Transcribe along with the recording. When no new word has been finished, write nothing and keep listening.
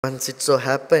Once it so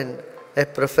happened, a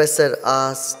professor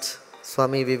asked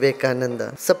Swami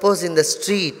Vivekananda, suppose in the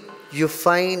street you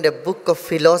find a book of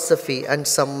philosophy and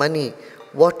some money,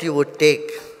 what you would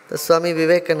take? The Swami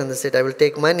Vivekananda said, I will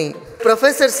take money.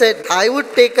 Professor said, I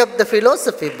would take up the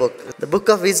philosophy book, the book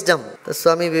of wisdom. The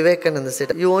Swami Vivekananda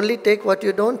said, you only take what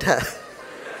you don't have.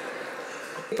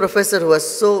 The professor was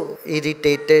so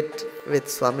irritated with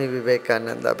Swami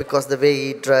Vivekananda because the way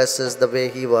he dresses, the way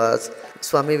he was.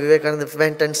 Swami Vivekananda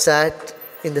went and sat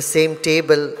in the same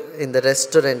table in the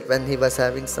restaurant when he was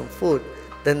having some food.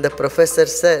 Then the professor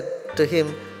said to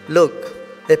him, look,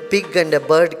 a pig and a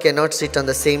bird cannot sit on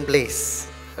the same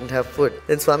place and have food.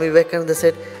 Then Swami Vivekananda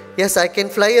said, yes, I can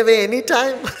fly away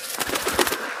anytime.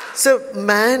 So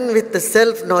man with the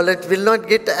self-knowledge will not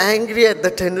get angry at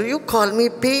the time. You call me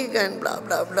pig and blah,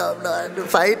 blah, blah, blah, and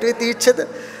fight with each other.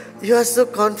 You are so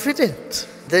confident.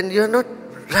 Then you are not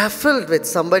raffled with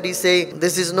somebody saying,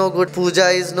 this is no good, puja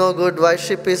is no good,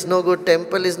 worship is no good,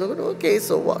 temple is no good. Okay,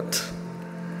 so what?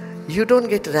 You don't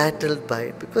get rattled by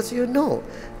it because you know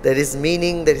there is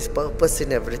meaning, there is purpose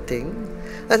in everything,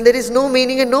 and there is no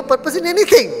meaning and no purpose in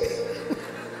anything.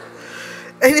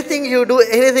 Anything you do,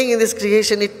 anything in this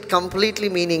creation, it's completely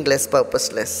meaningless,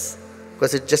 purposeless,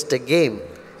 because it's just a game.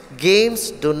 Games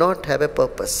do not have a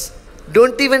purpose.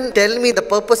 Don't even tell me the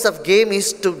purpose of game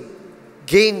is to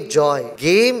gain joy.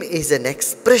 Game is an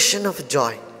expression of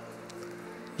joy.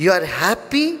 You are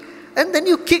happy and then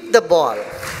you kick the ball.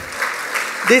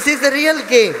 This is the real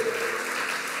game.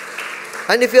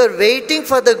 And if you are waiting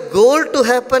for the goal to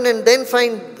happen and then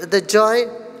find the joy,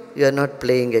 you are not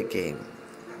playing a game.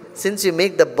 Since you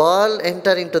make the ball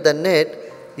enter into the net,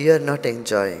 you are not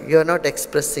enjoying. You are not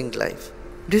expressing life.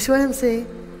 Do you see what I am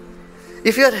saying?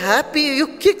 If you are happy, you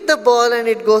kick the ball and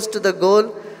it goes to the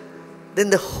goal, then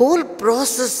the whole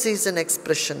process is an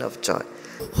expression of joy.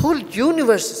 Whole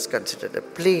universe is considered a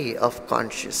play of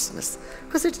consciousness.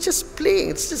 Because it's just playing.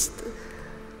 It's just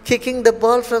kicking the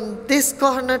ball from this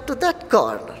corner to that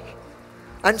corner.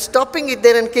 And stopping it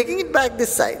there and kicking it back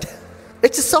this side.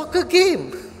 It's a soccer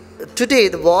game. Today,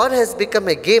 the war has become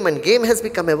a game and game has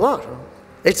become a war.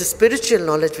 It's a spiritual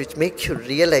knowledge which makes you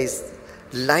realize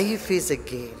life is a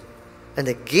game. And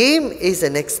a game is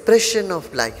an expression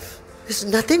of life. It's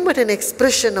nothing but an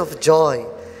expression of joy.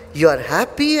 You are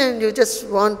happy and you just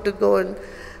want to go and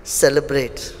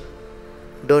celebrate.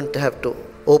 Don't have to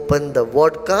open the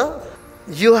vodka.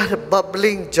 You are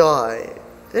bubbling joy.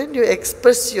 And you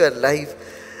express your life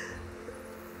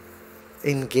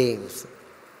in games.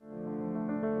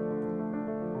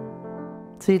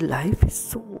 See, life is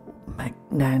so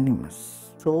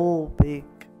magnanimous, so big.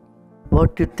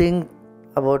 What you think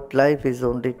about life is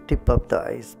only tip of the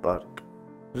iceberg.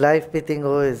 Life we think,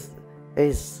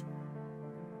 is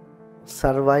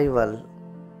survival,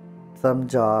 some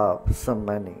job, some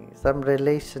money, some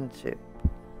relationship,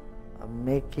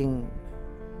 making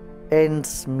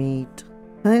ends meet.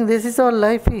 I think this is all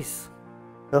life is.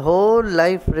 The whole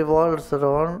life revolves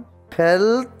around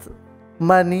health,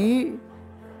 money,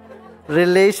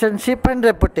 relationship and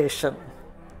reputation.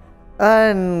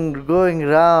 And going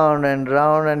round and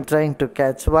round and trying to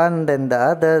catch one, then the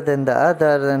other, then the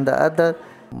other, then the other.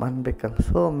 One becomes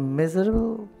so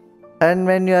miserable. And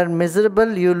when you are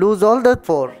miserable, you lose all the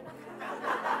four.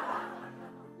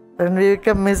 When you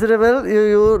become miserable,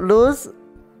 you lose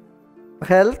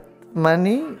health,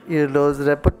 money, you lose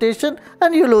reputation,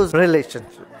 and you lose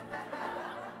relationship.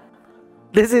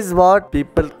 This is what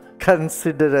people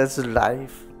consider as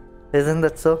life. Isn't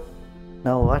that so?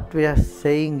 Now what we are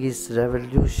saying is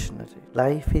revolutionary.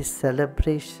 Life is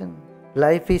celebration.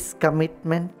 Life is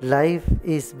commitment. Life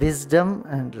is wisdom.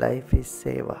 And life is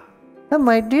seva. Now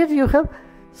my dear, you have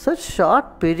such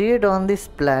short period on this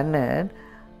planet.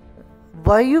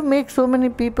 Why you make so many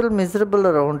people miserable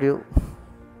around you?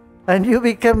 And you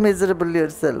become miserable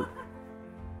yourself.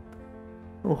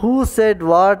 Who said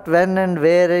what, when and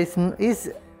where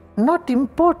is not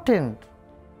important.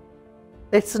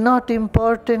 It's not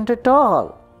important at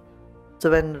all.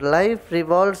 So when life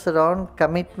revolves around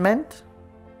commitment,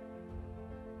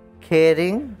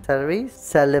 caring, service,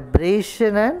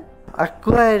 celebration and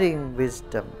acquiring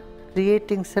wisdom,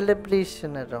 creating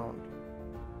celebration around,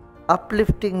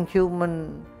 uplifting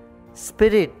human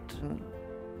spirit,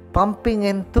 pumping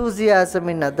enthusiasm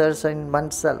in others and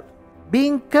oneself,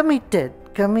 being committed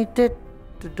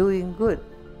to doing good.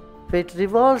 If it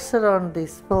revolves around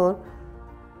these four,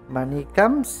 money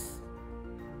comes,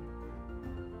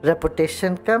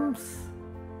 reputation comes,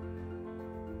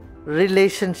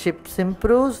 relationships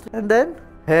improves, and then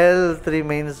health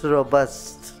remains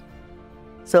robust.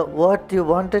 So what you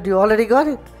wanted, you already got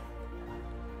it.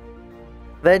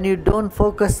 When you don't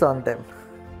focus on them.